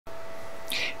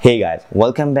Hey guys,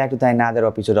 welcome back to another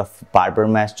episode of Barber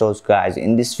Maestros. Guys,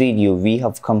 in this video we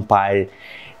have compiled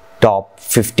top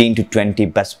 15 to 20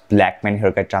 best black man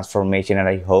haircut transformation, and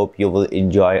I hope you will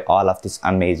enjoy all of this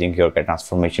amazing haircut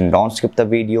transformation. Don't skip the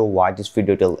video, watch this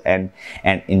video till end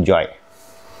and enjoy.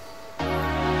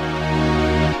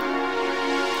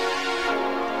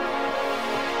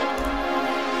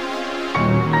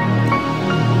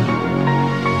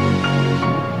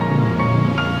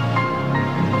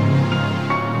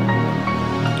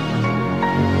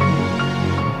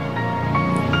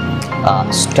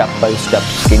 Step-by-step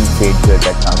skin fade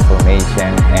haircut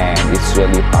transformation, and it's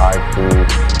really hard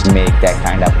to make that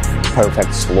kind of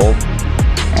perfect slope.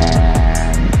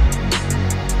 And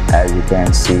as you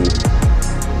can see,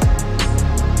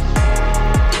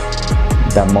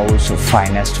 the most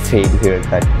finest fade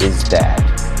haircut is that.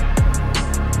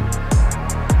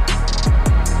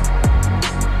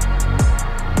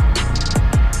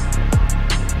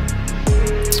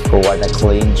 What a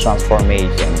clean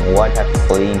transformation, what a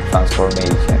clean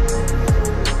transformation.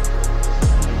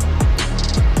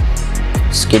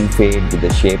 Skin fade with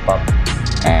the shape up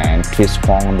and twist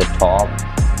comb on the top.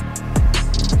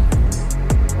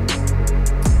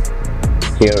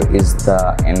 Here is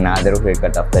another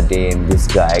haircut of the day, and this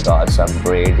guy got some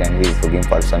braids and he's looking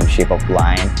for some shape of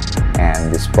line, and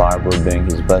this barber doing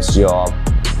his best job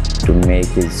to make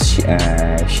his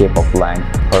shape of line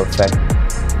perfect.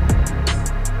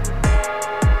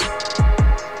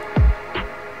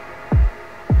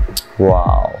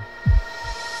 Wow,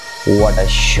 what a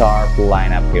sharp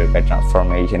lineup haircut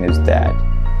transformation is that.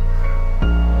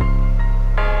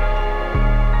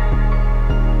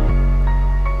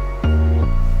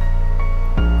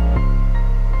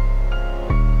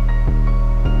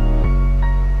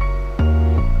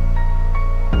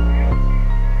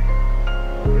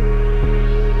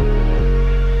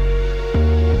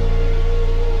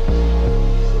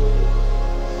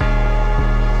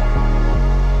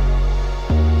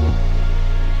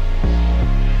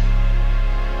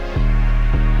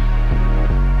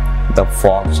 The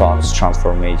fox socks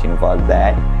transformation was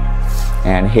that.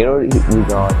 And here we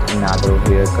got another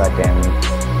haircut,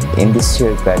 and in this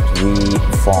haircut we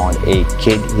found a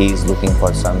kid. He's looking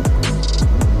for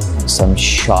some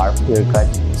sharp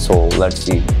haircut, so let's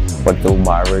see what will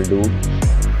Barber do.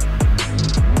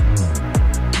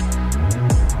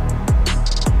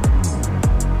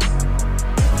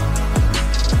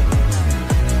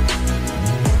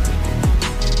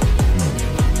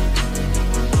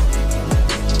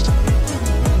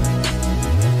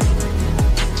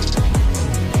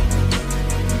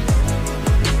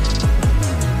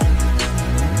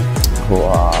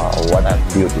 Wow, what a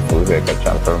beautiful haircut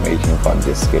transformation for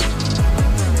this kid.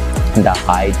 The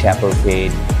high taper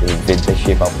fade with the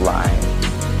shape of line.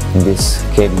 This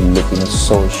kid looking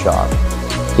so sharp.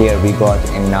 Here we got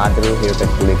another haircut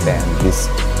clip, and this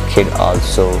kid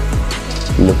also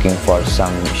looking for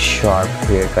some sharp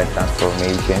haircut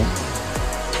transformation.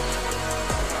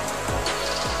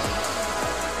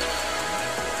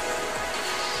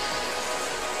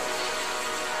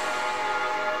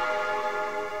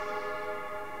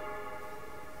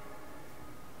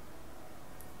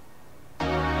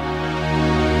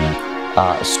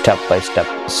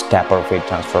 Step-by-step stepper fade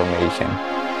transformation.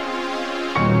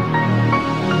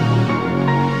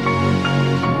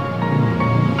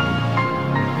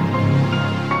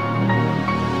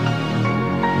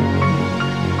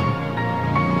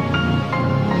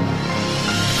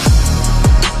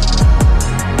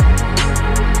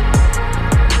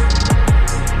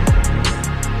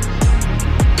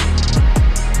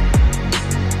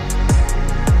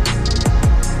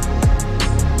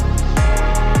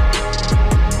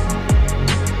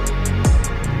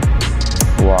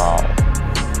 Wow,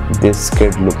 this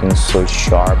kid looking so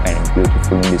sharp and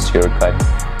beautiful in this haircut,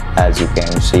 as you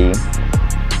can see.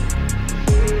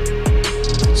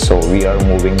 So we are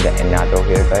moving another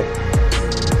haircut,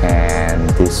 and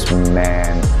this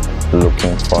man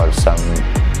looking for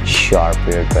some sharp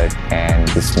haircut, and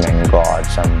this man got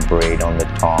some braid on the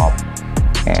top,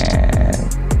 and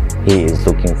he is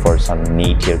looking for some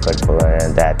neat haircut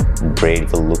where that braid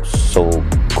will look so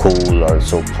cool or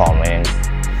so prominent.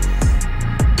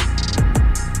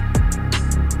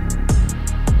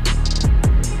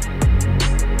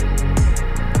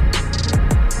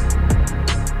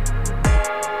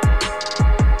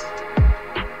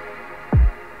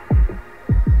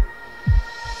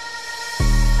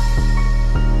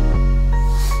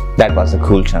 That was a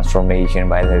cool transformation,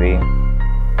 by the way.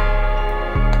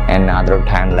 Another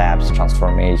time-lapse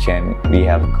transformation we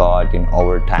have got in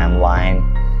our timeline,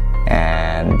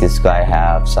 and this guy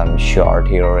have some short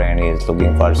hair and he's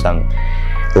looking for some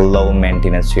low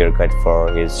maintenance haircut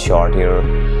for his short hair.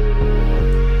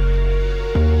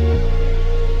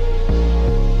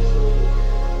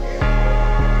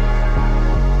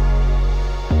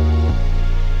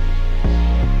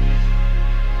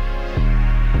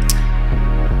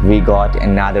 We got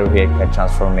another haircut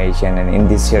transformation, and in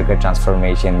this haircut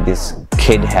transformation this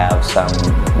kid have some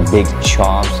big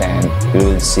chops, and we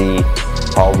will see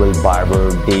how will Barber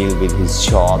deal with his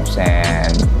chops.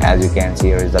 And as you can see,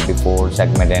 here is the before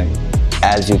segment, and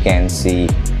as you can see,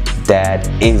 that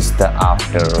is the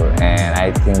after, and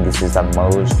I think this is the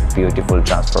most beautiful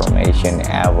transformation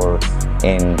ever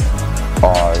in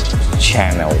our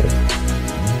channel.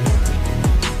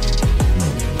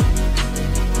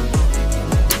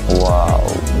 Wow,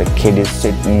 the kid is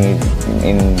sitting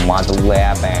in mother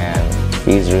lap and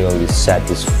he's really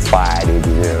satisfied with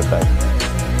his haircut.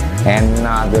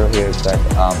 Another haircut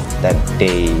of that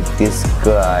day. This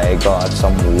guy got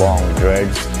some long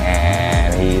dreads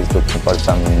and he is looking for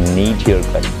some neat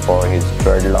haircut for his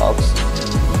dreadlocks.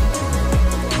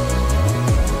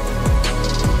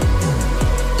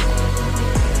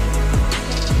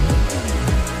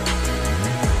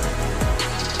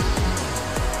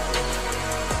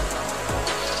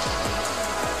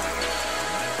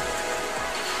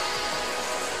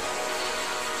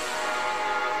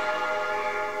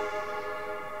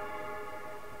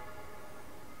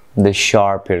 The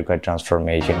sharp haircut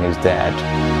transformation is that.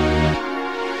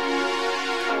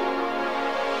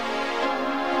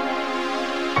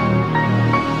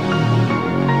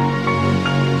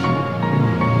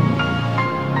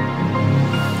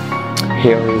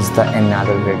 Here is the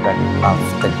another haircut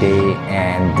of the day,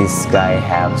 and this guy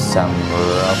have some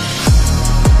rough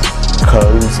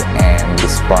curls, and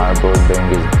this barber doing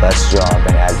his best job.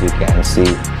 And as you can see,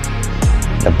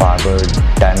 the barber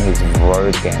done his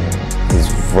work and his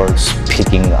work's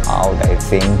picking out, I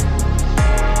think.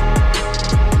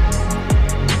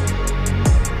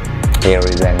 Here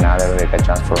is another haircut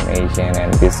transformation,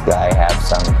 and this guy have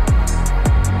some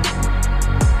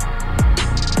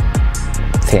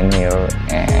thin hair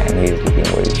and he's looking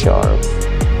very sharp.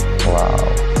 Wow,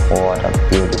 what a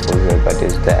beautiful haircut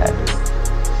is that.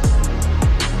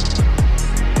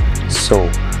 So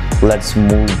let's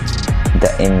move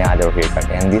the another haircut,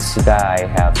 and this guy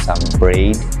have some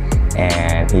braid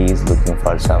and he's looking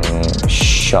for some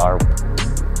sharp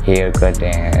haircut,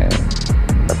 and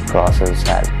the process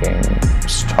has been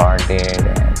started.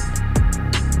 And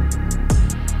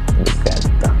look at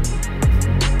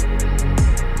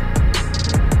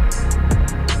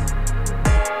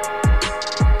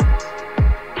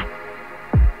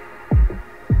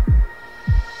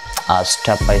a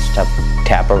step-by-step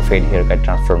taper fade haircut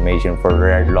transformation for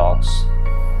dreadlocks.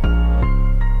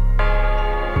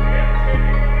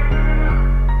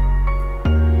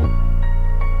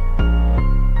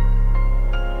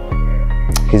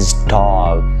 His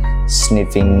dog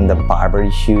sniffing the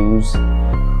barber shoes.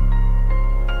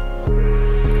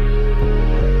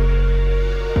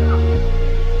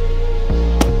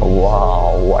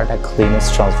 Wow, what a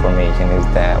cleanest transformation is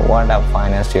that. What a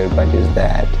finest haircut is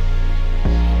that.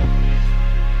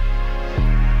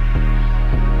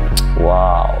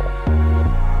 Wow.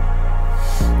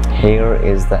 Here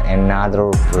is the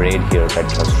another braid haircut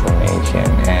transformation,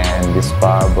 and this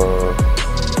barber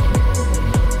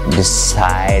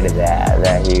decided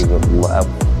that he would love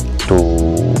to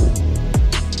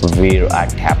wear a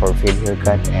taper fade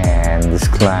haircut, and this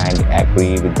client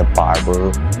agreed with the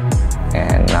barber,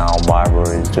 and now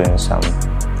barber is doing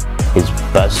his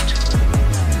best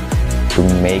to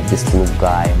make this look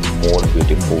guy more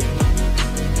beautiful.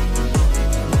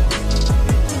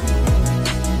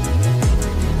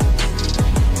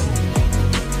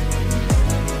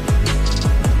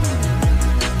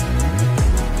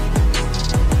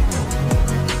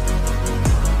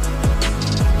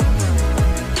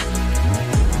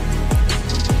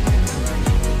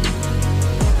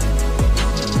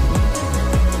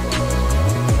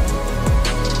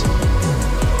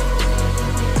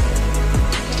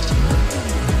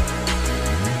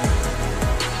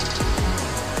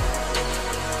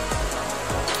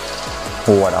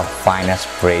 What a finest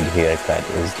braid haircut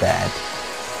is that.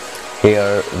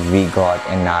 Here we got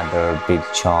another big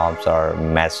chops or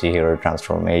messy hair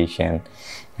transformation,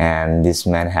 and this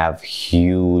man have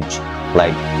huge,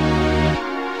 like,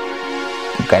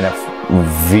 kind of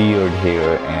weird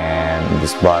hair, and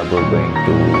this barber going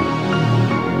to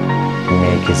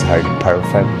make his hair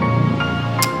perfect.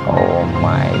 Oh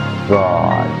my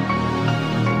god.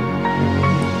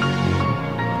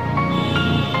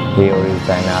 Here is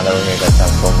another haircut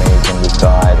transformation. This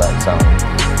guy got some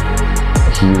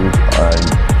huge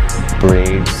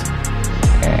braids,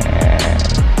 and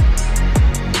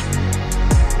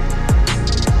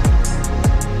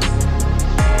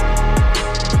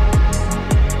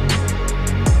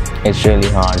It's really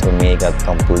hard to make a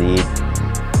complete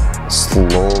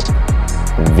slope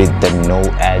with the no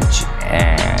edge,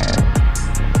 and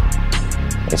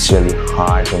it's really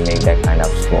hard to make that kind of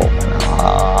slope, and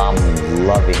I'm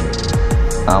loving it.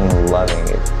 I'm loving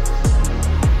it.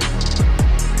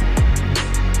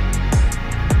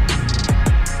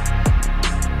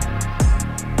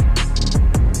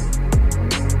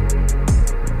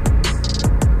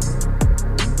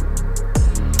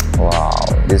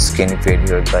 Wow, this skinny fade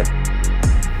haircut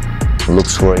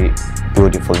looks very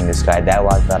beautiful in the sky. That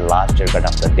was the last haircut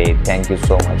of the day. Thank you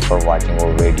so much for watching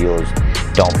our videos.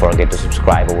 Don't forget to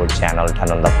subscribe our channel,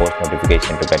 turn on the post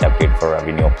notification to get update for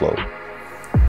every new upload.